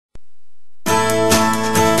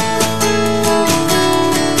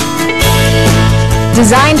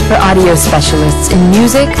Designed for audio specialists in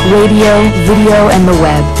music, radio, video, and the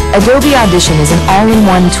web, Adobe Audition is an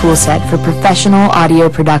all-in-one toolset for professional audio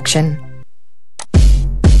production.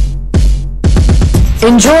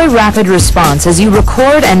 Enjoy rapid response as you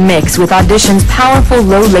record and mix with Audition's powerful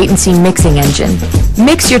low-latency mixing engine.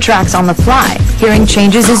 Mix your tracks on the fly, hearing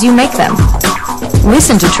changes as you make them.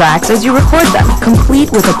 Listen to tracks as you record them, complete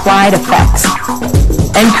with applied effects.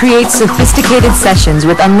 And create sophisticated sessions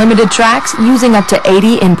with unlimited tracks using up to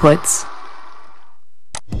 80 inputs.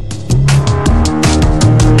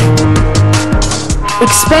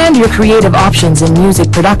 Expand your creative options in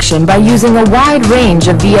music production by using a wide range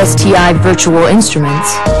of VSTI virtual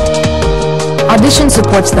instruments. Audition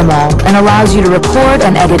supports them all and allows you to record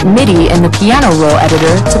and edit MIDI in the piano roll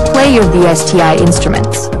editor to play your VSTI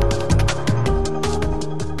instruments.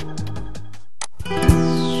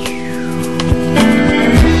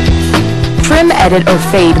 Trim, edit, or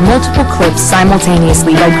fade multiple clips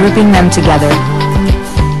simultaneously by grouping them together.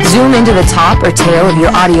 Zoom into the top or tail of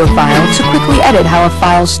your audio file to quickly edit how a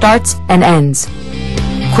file starts and ends.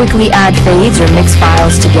 Quickly add fades or mix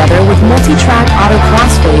files together with multi-track auto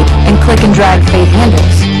crossfade and click and drag fade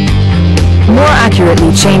handles. More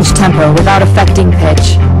accurately change tempo without affecting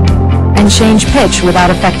pitch, and change pitch without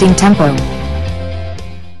affecting tempo.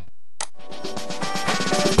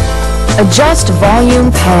 Adjust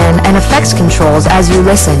volume, pan, and effects controls as you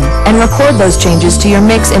listen, and record those changes to your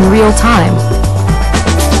mix in real time.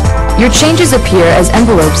 Your changes appear as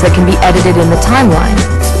envelopes that can be edited in the timeline.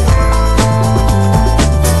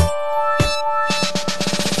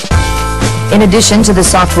 In addition to the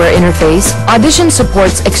software interface, Audition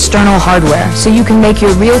supports external hardware, so you can make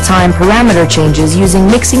your real-time parameter changes using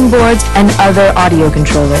mixing boards and other audio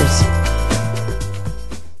controllers.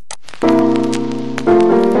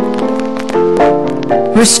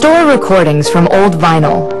 Restore recordings from old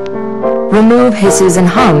vinyl. Remove hisses and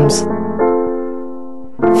hums.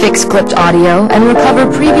 Fix clipped audio and recover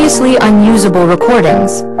previously unusable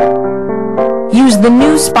recordings. Use the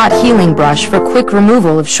new spot healing brush for quick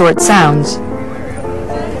removal of short sounds.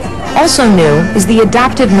 Also new is the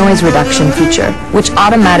adaptive noise reduction feature, which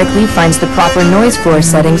automatically finds the proper noise floor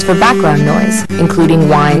settings for background noise, including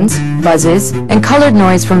whines, buzzes, and colored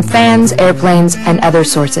noise from fans, airplanes, and other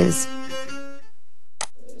sources.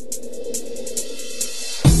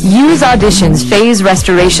 Use Audition's phase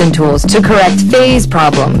restoration tools to correct phase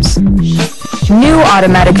problems. New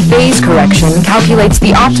automatic phase correction calculates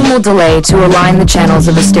the optimal delay to align the channels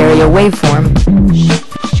of a stereo waveform.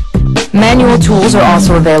 Manual tools are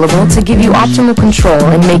also available to give you optimal control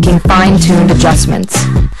in making fine-tuned adjustments.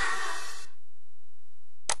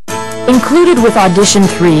 Included with Audition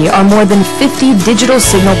 3 are more than 50 digital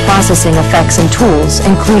signal processing effects and tools,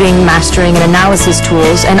 including mastering and analysis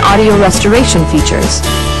tools and audio restoration features.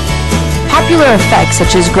 Popular effects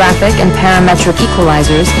such as graphic and parametric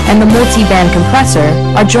equalizers and the multi-band compressor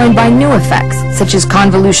are joined by new effects such as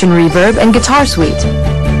convolution reverb and guitar suite.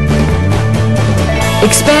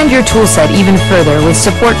 Expand your toolset even further with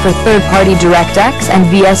support for third-party DirectX and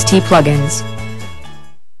VST plugins.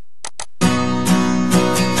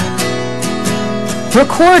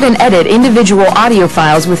 Record and edit individual audio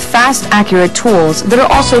files with fast, accurate tools that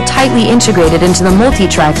are also tightly integrated into the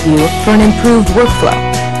multi-track view for an improved workflow.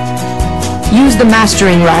 Use the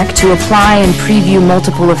mastering rack to apply and preview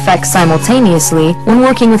multiple effects simultaneously when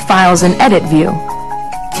working with files in Edit view.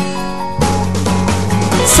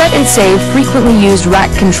 Set and save frequently used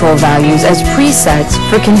rack control values as presets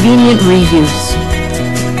for convenient reuse.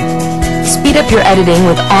 Speed up your editing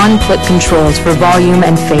with on-click controls for volume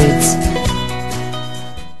and fades.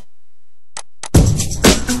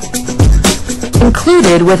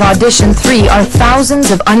 Included with Audition 3 are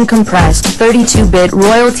thousands of uncompressed 32-bit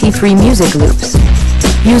royalty-free music loops.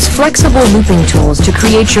 Use flexible looping tools to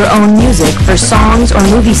create your own music for songs or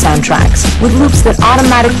movie soundtracks with loops that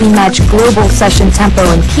automatically match global session tempo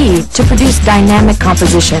and key to produce dynamic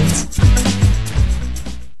compositions.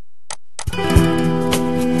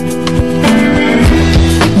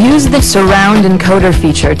 Use the Surround Encoder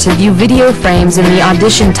feature to view video frames in the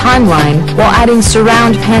Audition timeline while adding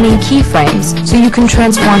surround panning keyframes so you can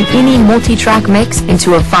transform any multi-track mix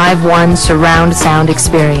into a 5:1 surround sound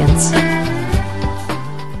experience.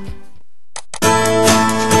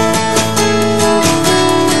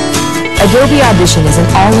 Adobe Audition is an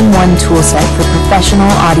all-in-one toolset for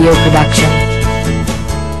professional audio production.